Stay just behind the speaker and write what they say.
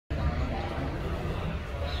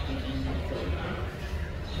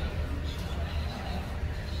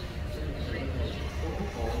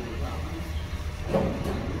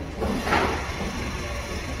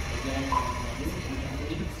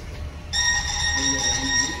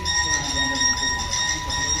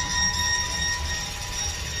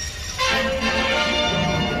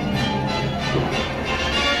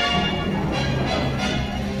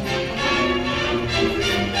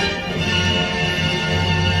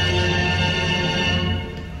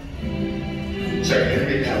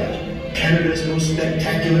Canada's most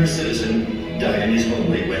spectacular citizen, died in his home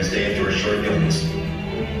late Wednesday after a short illness.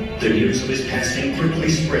 The news of his passing quickly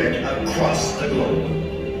spread across the globe.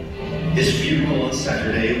 His funeral on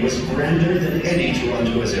Saturday was grander than any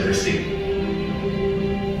Toronto has ever seen.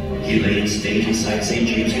 He lay in state inside St.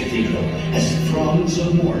 James Cathedral as throngs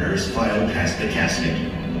of mourners filed past the casket.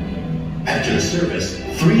 After the service,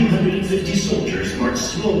 350 soldiers marched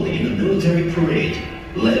slowly in a military parade,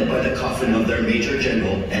 led by the coffin of their Major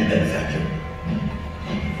General and benefactor.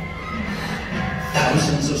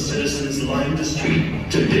 Thousands of citizens lined the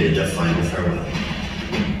street to bid a final farewell.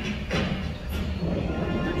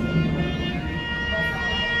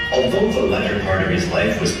 Although the latter part of his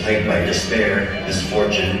life was plagued by despair,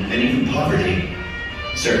 misfortune, and even poverty,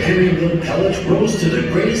 Sir Henry Will Pellet rose to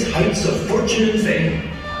the greatest heights of fortune and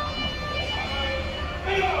fame.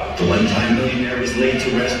 The one-time millionaire was laid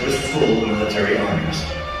to rest with full military honors.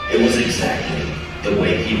 It was exactly the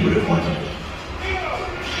way he would have wanted it.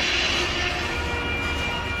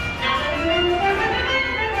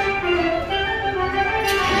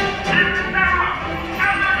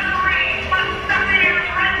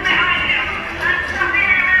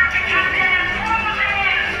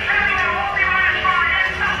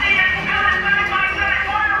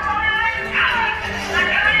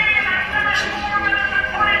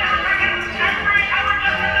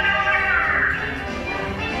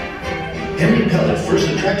 Henry Pellet first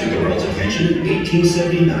attracted the world's attention in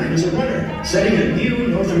 1879 as a runner, setting a new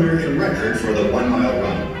North American record for the 1-mile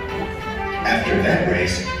run. After that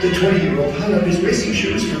race, the 20-year-old hung up his racing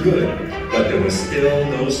shoes for good, but there was still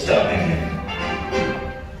no stopping him.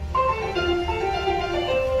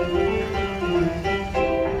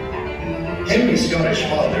 Henry's Scottish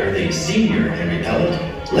father, the senior Henry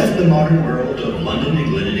Pellet, left the modern world of London,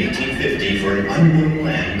 England in 1850 for an unknown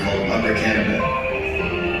land called Upper Canada.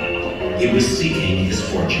 He was seeking his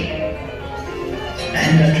fortune.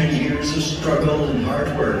 And after years of struggle and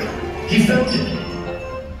hard work, he found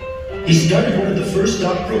it. He started one of the first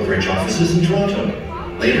stock brokerage offices in Toronto.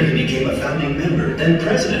 Later, he became a founding member, then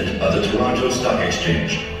president of the Toronto Stock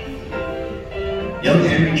Exchange. Young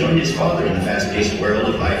Henry joined his father in the fast-paced world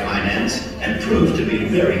of high finance and proved to be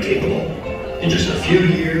very capable. In just a few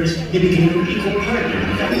years, he became an equal partner in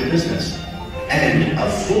the family business and a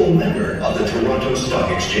full member of the Toronto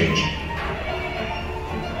Stock Exchange.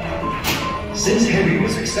 Since Henry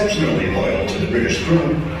was exceptionally loyal to the British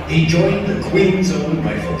throne, he joined the Queen's Own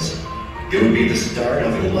Rifles. It would be the start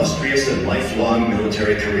of an illustrious and lifelong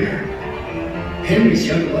military career. Henry's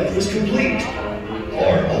young life was complete,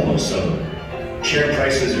 or almost so. Share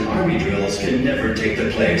prices and army drills can never take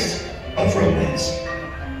the place of romance.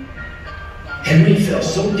 Henry fell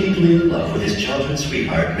so deeply in love with his childhood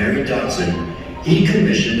sweetheart, Mary Dodson, he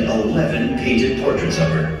commissioned 11 painted portraits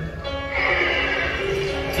of her.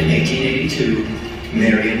 In 1882,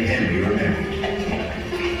 Mary and Henry were married.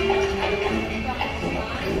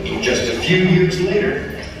 Just a few years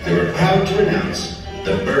later, they were proud to announce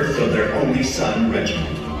the birth of their only son,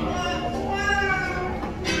 Reginald.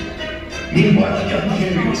 Meanwhile, young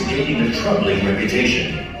Henry was gaining a troubling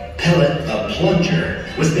reputation. Pellet, the plunger,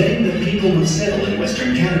 was betting that people would settle in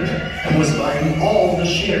Western Canada and was buying all the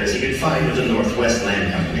shares he could find of the Northwest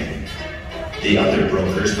Land Company. The other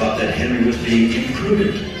brokers thought that Henry was being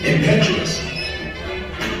imprudent, impetuous,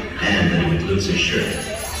 and that he would lose his shirt.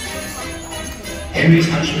 Henry's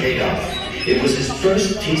hunch paid off. It was his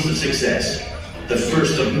first taste of success, the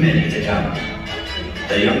first of many to come.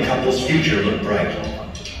 The young couple's future looked bright,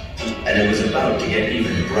 and it was about to get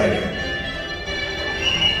even brighter.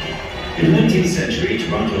 In the 19th century,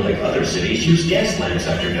 Toronto, like other cities, used gas lamps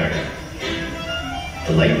after dark.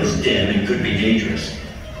 The light was dim and could be dangerous.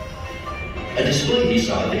 A display he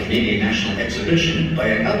saw at the Canadian National Exhibition by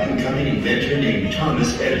an up-and-coming inventor named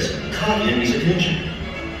Thomas Edison caught Henry's attention.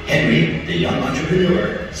 Henry, the young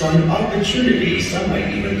entrepreneur, saw an opportunity some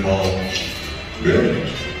might even call brilliant.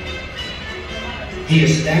 He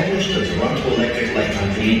established the Toronto Electric Light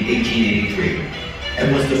Company in 1883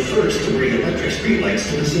 and was the first to bring electric streetlights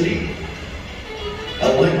to the city.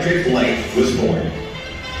 Electric light was born.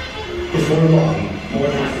 Before long, more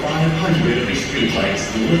than 500 of these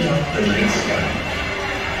streetlights lit up the night sky.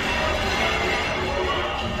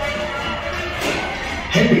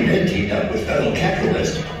 Henry then teamed up with fellow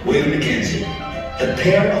capitalist William Mackenzie. The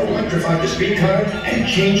pair electrified the streetcar and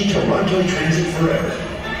changed Toronto transit forever.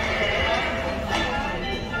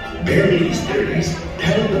 Barely in his 30s,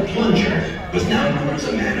 Pellet the Plunger was now known as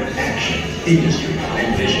a man of action, industry,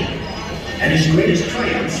 and vision. And his greatest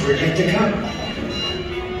triumphs were yet to come.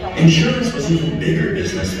 Insurance was an even bigger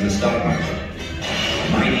business than the stock market.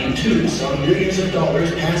 Mining, too, saw millions of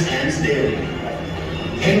dollars pass hands daily.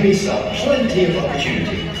 Henry saw plenty of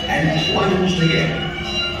opportunity and plunged again.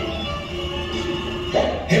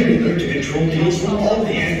 Henry learned to control deals from all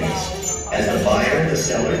the angles, as the buyer, the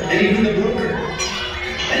seller, and even the broker,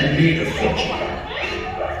 and made a fortune.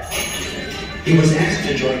 He was asked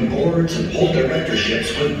to join boards and hold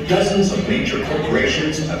directorships with dozens of major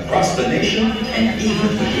corporations across the nation and even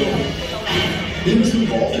the globe. He was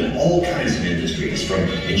involved in all kinds of industries, from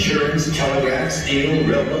insurance, telegraph, steel,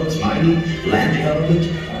 railroads, mining, land development.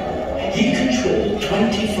 He controlled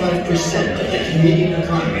 25% of the Canadian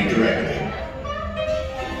economy directly.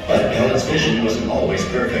 But Pellet's vision wasn't always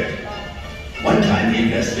perfect. One time he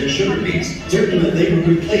invested in sugar beets, certain that they would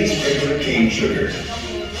replace regular cane sugar.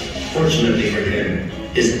 Fortunately for him,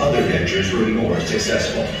 his other ventures were more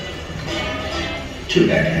successful. Too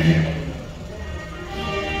bad, Henry.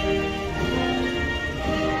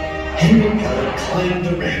 Henry Pellet climbed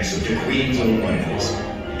the ranks of the Queen's Own Rifles.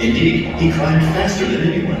 Indeed, he climbed faster than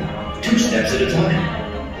anyone, 2 steps at a time.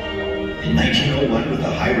 In 1901, with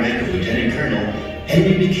the high rank of Lieutenant Colonel,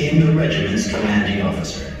 Henry became the regiment's commanding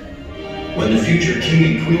officer. When the future King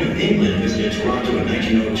and Queen of England visited Toronto in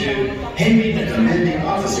 1902, Henry, the commanding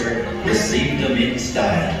officer, received them in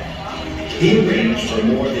style. He arranged for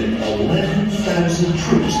more than 11,000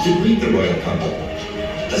 troops to greet the royal couple.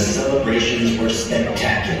 The celebrations were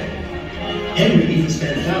spectacular. Henry even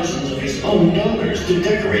spent thousands of his own dollars to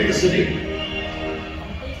decorate the city.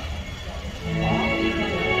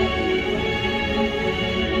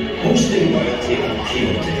 Mostly royalty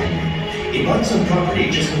appealed to Henry. He bought some property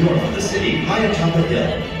just north of the city, high atop a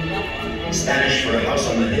hill. Spanish for a house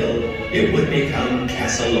on the hill, it would become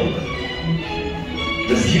Casa Loma.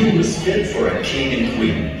 The view was fit for a king and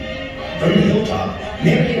queen. From the hilltop,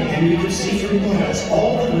 Mary and Henry could see for miles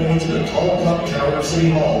all the way to the tall clock tower of City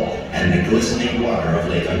Hall and the glistening water of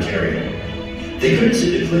Lake Ontario. They couldn't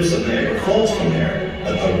see the cliffs of Niagara Falls from there,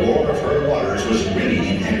 but the roar of her waters was ringing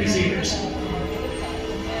in Henry's ears.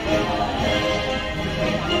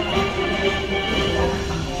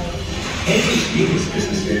 Henry's newest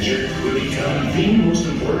business venture would become the most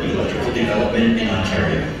important electrical development in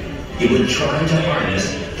Ontario. He would try to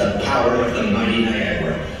harness the power of the mighty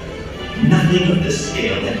Niagara. Nothing of this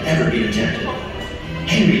scale had ever been attempted.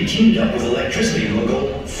 Henry teamed up with electricity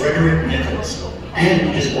mogul Frederick Nichols and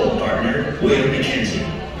his old partner, William Mackenzie.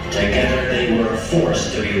 Together they were a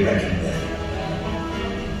force to be reckoned with.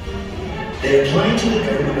 They applied to the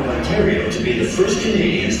government of Ontario to be the first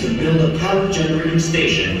Canadians to build a power generating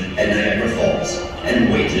station at Niagara Falls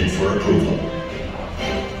and waited for approval.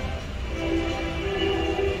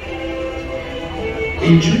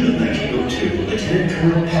 In June of 1902, Lieutenant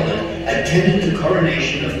Colonel Pellet attended the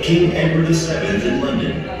coronation of King Edward VII in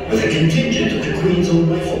London with a contingent of the Queen's Own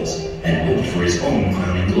Rifles and hoped for his own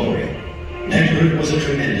crowning glory. Knighthood was a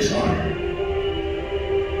tremendous honor.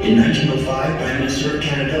 In 1905, Prime Minister of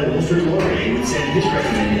Canada Wilfrid Laurier would send his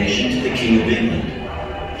recommendation to the King of England.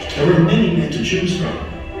 There were many men to choose from.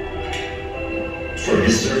 For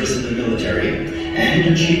his service in the military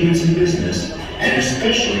and achievements in business, and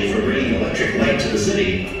especially for bringing electric light to the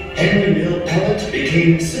city, Henry Mill Pellet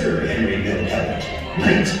became Sir Henry Mill Pellet,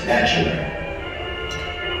 Knight Bachelor.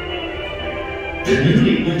 The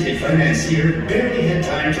newly minted financier barely had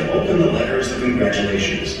time to open the letters of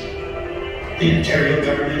congratulations. The Ontario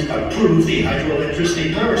government approved the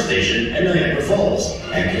hydroelectricity power station at Niagara Falls,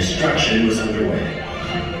 and construction was underway.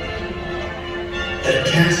 The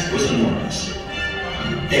task was enormous.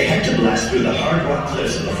 They had to blast through the hard rock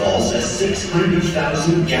cliffs of the falls as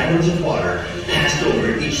 600,000 gallons of water passed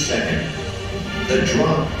over each second. The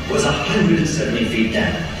drop was 170 feet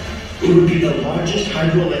down. It would be the largest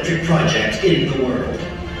hydroelectric project in the world,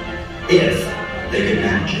 if they could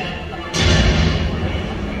manage it.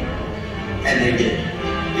 And they did.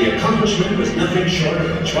 The accomplishment was nothing short of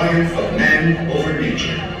a triumph of man over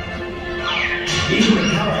nature. Even the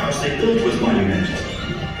powerhouse they built was monumental.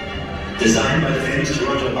 Designed by the famous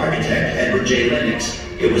Toronto architect Edward J. Lennox,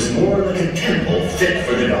 it was more like a temple fit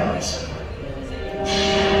for the gods.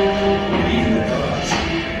 And even the gods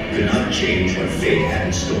could not change what fate had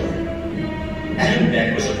in store. Adam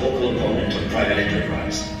Beck was a vocal opponent of private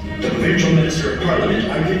enterprise. The provincial minister of parliament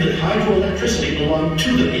argued that hydroelectricity belonged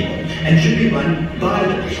to the people and should be run by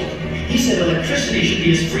the people. He said electricity should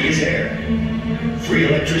be as free as air. Free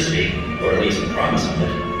electricity, or at least the promise of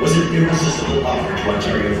it, was an irresistible offer to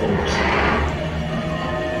Ontario voters.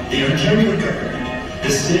 The Ontario government The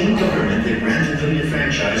same government that granted them the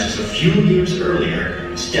franchises a few years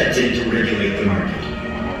earlier stepped in to regulate the market.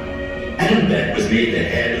 Adam Beck was made the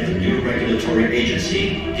head of the new regulatory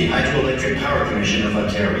agency, the Hydroelectric Power Commission of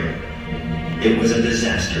Ontario. It was a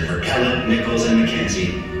disaster for Kellett, Nichols, and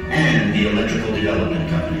Mackenzie, and the Electrical Development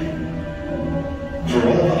Company. For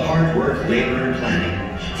all the hard work, labor, and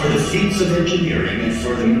planning, for the feats of engineering, and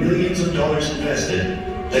for the millions of dollars invested,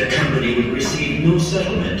 the company would receive no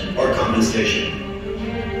settlement or compensation.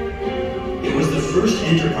 It was the first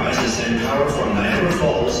enterprise to send power from Niagara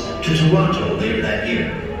Falls to Toronto later that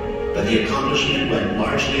year, but the accomplishment went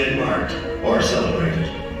largely unmarked or celebrated.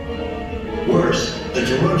 Worse, the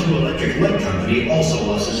Toronto Electric Light Company also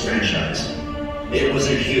lost its franchise. It was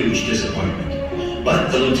a huge disappointment, but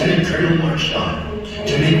the Lieutenant Colonel marched on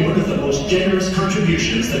to make one of the most generous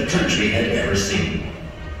contributions the country had ever seen.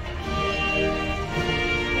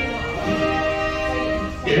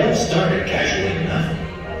 It all started casually enough.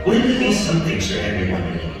 Wouldn't it be something, Sir Henry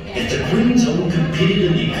wondered, if the Queen's Own competed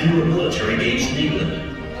in the annual military games in England?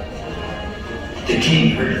 The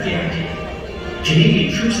King heard of the idea.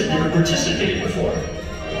 Canadian troops had never participated before.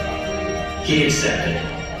 He accepted,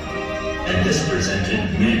 and this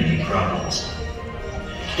presented many problems.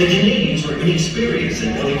 The Canadians were inexperienced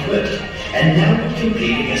and ill-equipped, and now would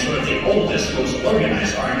compete against one of the oldest, most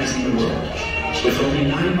organized armies in the world. With only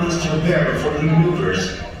 9 months to prepare before the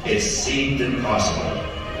maneuvers, it seemed impossible.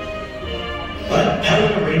 But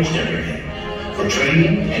Pellet arranged everything, for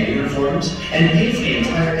training and uniforms, and paid for the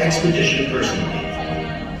entire expedition personally.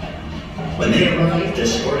 When they arrived,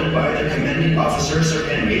 escorted by their commanding officer, Sir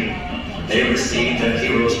Henry, they received a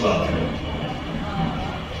hero's welcome.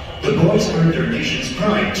 The boys earned their nation's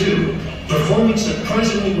pride, too, performing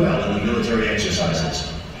surprisingly well in the military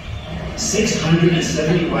exercises.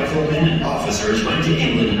 670 riflemen and officers went to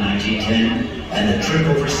England in 1910, and the trip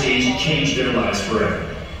overseas changed their lives forever.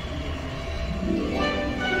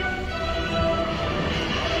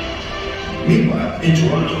 Meanwhile, in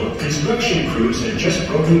Toronto, construction crews had just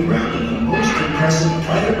broken ground on the most impressive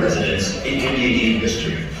private residence in Canadian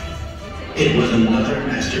history. It was another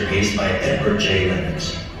masterpiece by Edward J.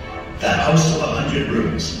 Lennox. The House of 100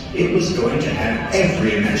 Rooms. It was going to have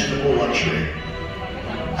every imaginable luxury.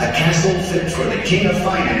 A castle fit for the King of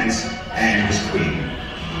Finance and his Queen.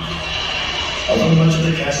 Although much of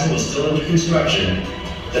the castle was still under construction,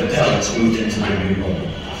 the Pellets moved into their new home.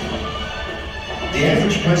 The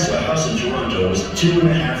average price of a house in Toronto was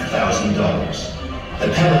 $2,500. The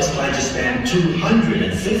Pellets planned to spend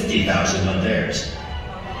 $250,000 on theirs.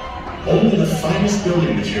 Only the finest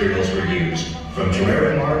building materials were used, from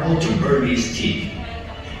Carrara marble to Burmese teak,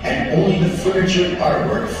 and only the furniture and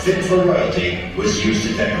artwork fit for royalty was used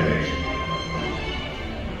to decorate.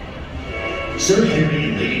 Sir Henry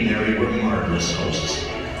and Lady Mary were marvelous hosts.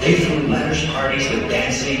 They threw lavish parties with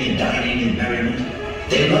dancing and dining and merriment.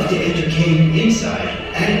 They loved to entertain inside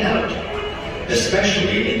and out,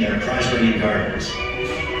 especially in their prize-winning gardens.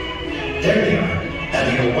 There they are,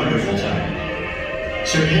 having a wonderful time.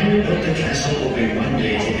 Sir Henry built the castle hoping one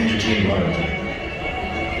day to entertain royalty.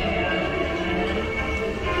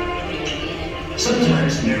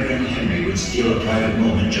 Sometimes Mary and Henry would steal a private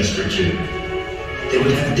moment just for two. They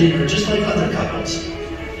would have dinner just like other couples.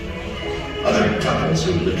 Other couples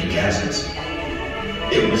who lived in castles.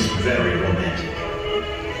 It was very romantic.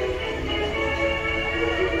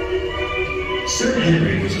 Sir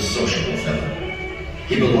Henry was a sociable fellow.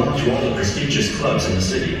 He belonged to all the prestigious clubs in the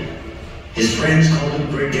city. His friends called him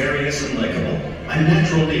gregarious and likable, a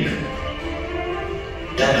natural leader.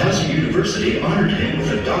 Dalhousie University honored him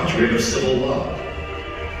with a doctorate of civil law.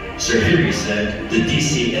 Sir Henry said the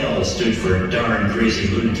DCL stood for darn crazy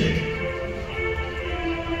lunatic.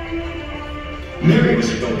 Mary was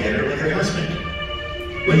a go-getter like her husband.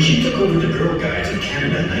 When she took over the Girl Guides of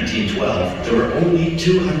Canada in 1912, there were only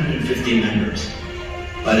 250 members.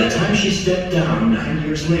 By the time she stepped down 9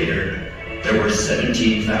 years later, there were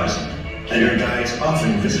 17,000, and her guides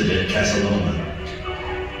often visited Casa Loma.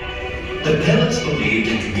 The Pellets believed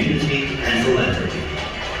in community and philanthropy.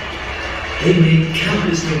 They made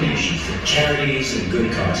countless donations to charities and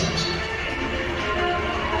good causes.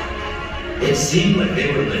 It seemed like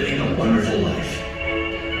they were living a wonderful life.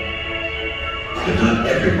 But not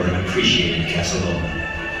everyone appreciated Casa Loma.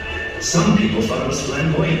 Some people thought it was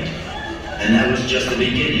flamboyant, and that was just the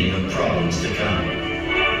beginning of problems to come.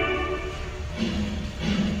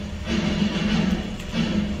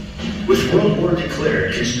 With World War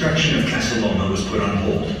declared, construction of Casa Loma was put on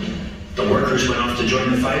hold. The workers went off to join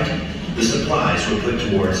the fight. The supplies were put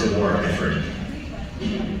towards a war effort.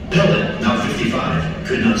 Pellet, now 55,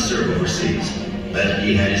 could not serve overseas, but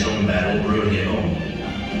he had his own battle brewing at home.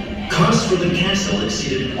 Costs for the castle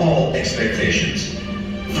exceeded all expectations.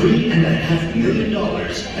 $3.5 million,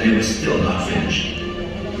 and it was still not finished.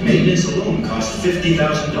 Maintenance alone cost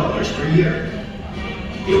 $50,000 per year.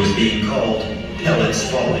 It was being called Pellet's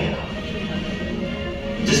Folly.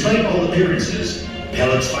 Despite all appearances,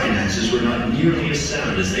 Pellet's finances were not nearly as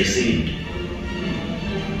sound as they seemed.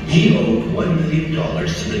 He owed $1 million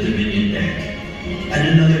to the Dominion Bank, and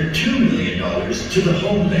another $2 million to the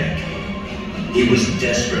Home Bank. He was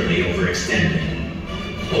desperately overextended.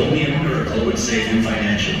 Only a miracle would save him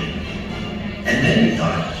financially. And then he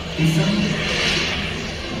thought he found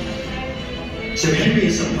it. Sir Henry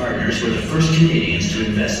and some partners were the first Canadians to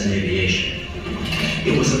invest in aviation.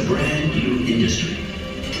 It was a brand new industry.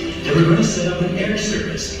 They were going to set up an air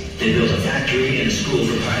service. They built a factory and a school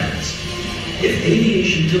for pilots. If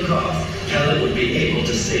aviation took off, Pellet would be able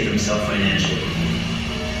to save himself financially.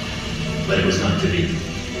 But it was not to be.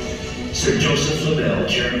 Sir Joseph Labelle,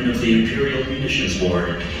 chairman of the Imperial Munitions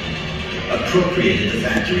Board, appropriated the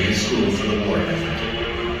factory and school for the war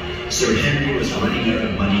effort. Sir Henry was running out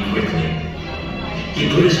of money quickly. He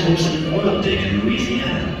put his hopes in an oil dig in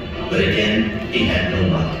Louisiana, but again, he had no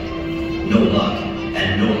luck. No luck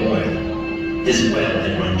and no oil. His well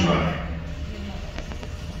had run dry.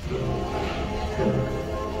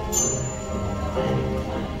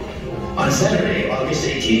 On Saturday, August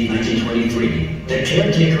 18, 1923, the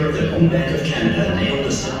caretaker of the Home Bank of Canada nailed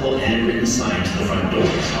a simple handwritten sign to the front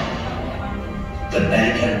doors. The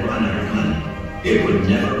bank had run out of money. It would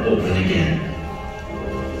never open again.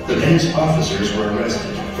 The bank's officers were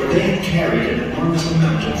arrested, for they had carried an enormous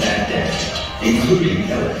amount of bad debt, including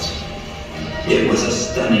pellets. It was a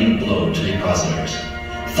stunning blow to depositors.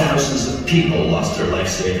 Thousands of people lost their life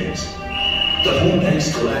savings. The Home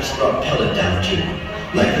Bank's collapse brought Pellet down too.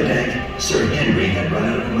 Like the bank, Sir Henry had run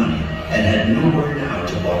out of money and had nowhere now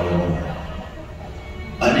to borrow more.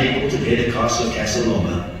 Unable to pay the costs of Casa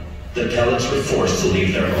Loma, the Pellets were forced to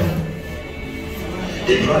leave their home.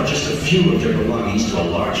 They brought just a few of their belongings to a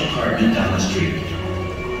large apartment down the street.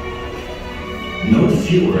 No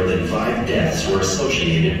fewer than 5 deaths were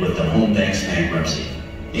associated with the Home Bank's bankruptcy,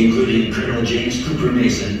 including Colonel James Cooper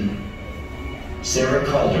Mason, Sarah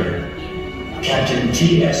Calder, Captain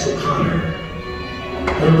T.S. O'Connor,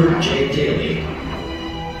 Herbert J. Daly,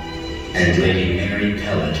 and Lady Mary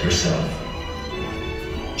Pellet herself.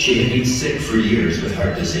 She had been sick for years with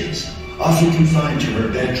heart disease, often confined to her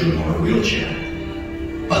bedroom or wheelchair.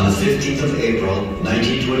 On the 15th of April,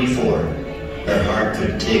 1924, her heart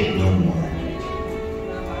could take no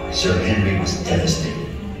more. Sir Henry was devastated.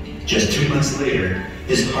 Just 2 months later,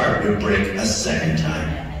 his heart would break a second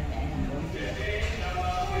time.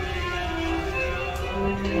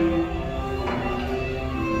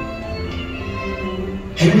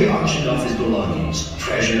 Henry auctioned off his belongings,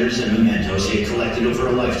 treasures, and mementos he had collected over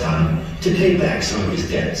a lifetime to pay back some of his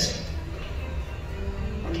debts.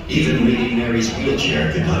 Even Lady Mary's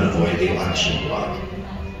wheelchair could not avoid the auction block.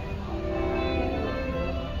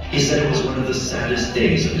 He said it was one of the saddest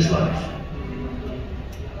days of his life.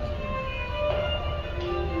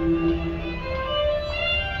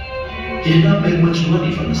 He did not make much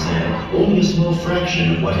money from the sale, only a small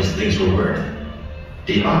fraction of what his things were worth.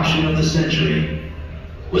 The auction of the century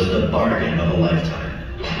was the bargain of a lifetime.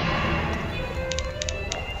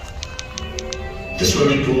 The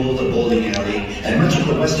swimming pool, the bowling alley, and much of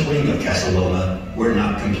the west wing of Casa Loma were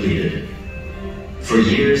not completed. For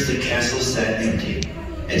years, the castle sat empty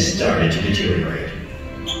and started to deteriorate.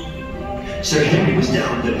 Sir Henry was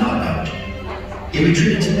down but not out. He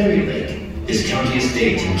retreated to Mary Lake, his county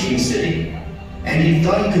estate in King City, and he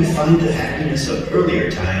thought he could find the happiness of earlier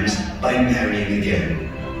times by marrying again.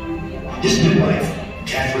 His new wife,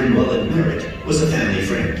 Catherine Mullen Merritt, was a family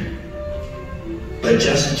friend. But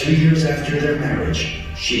just 2 years after their marriage,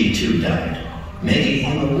 she too died, making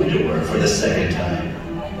him a widower for the second time.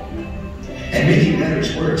 And making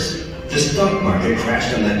matters worse, the stock market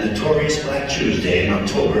crashed on that notorious Black Tuesday in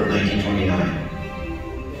October of 1929.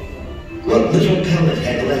 What little Pellet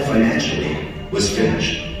had left financially was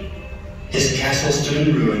finished. His castle stood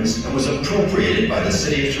in ruins and was appropriated by the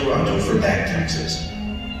city of Toronto for back taxes.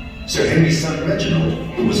 Sir Henry's son Reginald,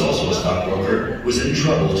 who was also a stockbroker, was in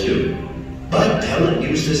trouble too. But Pellet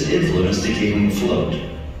used his influence to keep him afloat.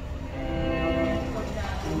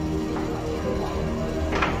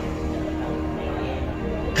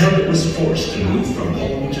 Pellet was forced to move from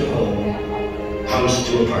home to home, house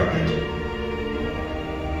to apartment.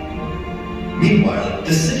 Meanwhile,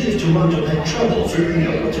 the city of Toronto had trouble figuring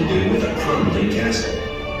out what to do with a crumbling castle.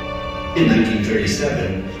 In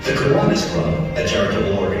 1937, the Kiwanis Club, a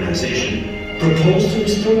charitable organization, proposed to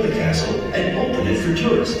restore the castle and open it for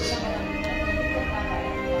tourists.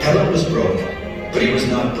 Pellet was broke, but he was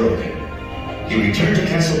not broken. He returned to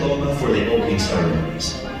Casa Loma for the opening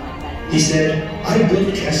ceremonies. He said, "I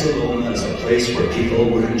built Casa Loma as a place where people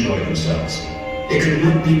would enjoy themselves. It could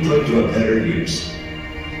not be put to a better use.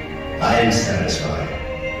 I am satisfied."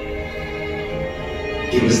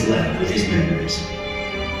 He was left with his memories.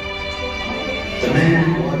 The man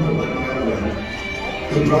who won the 1 Mile Run,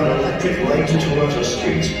 who brought electric light to Toronto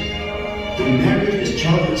streets, who married his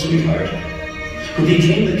childhood sweetheart, who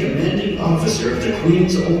became the commanding officer of the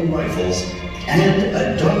Queen's Own Rifles and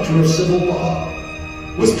a doctor of civil law,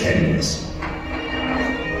 was penniless.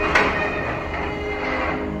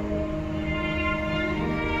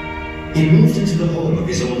 He moved into the home of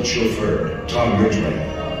his old chauffeur, Tom Ridgway,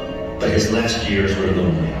 but his last years were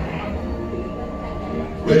lonely.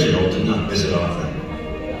 Reginald did not visit often.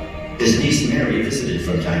 His niece Mary visited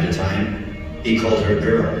from time to time. He called her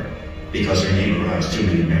Girl because her name aroused too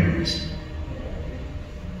many memories.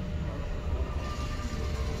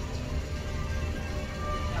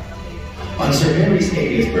 On Sir Harry's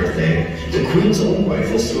 80th birthday, the Queen's Own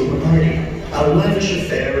Rifles threw him a party, a lavish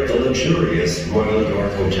affair at the luxurious Royal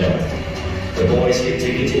York Hotel. The boys get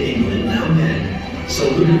ticket to England, now men,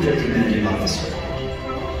 saluted their commanding officer.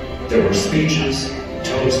 There were speeches,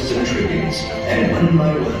 toasts, and tributes, and one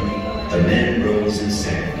by one, the men rose and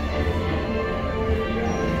sang.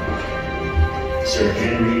 Sir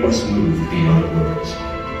Henry was moved beyond words.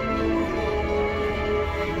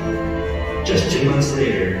 Just 2 months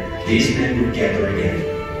later, these men would gather again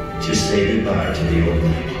to say goodbye to the old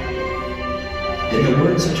knight. In the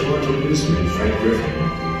words of Toronto newsman Fred Griffin,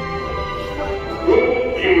 "Who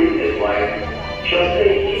viewed his life shall say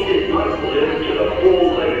he did not live to the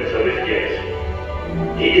full limits of his gifts.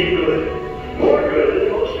 He did good, more good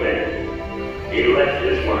than most men. He left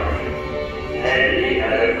his mark, and he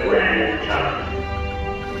had a grand time."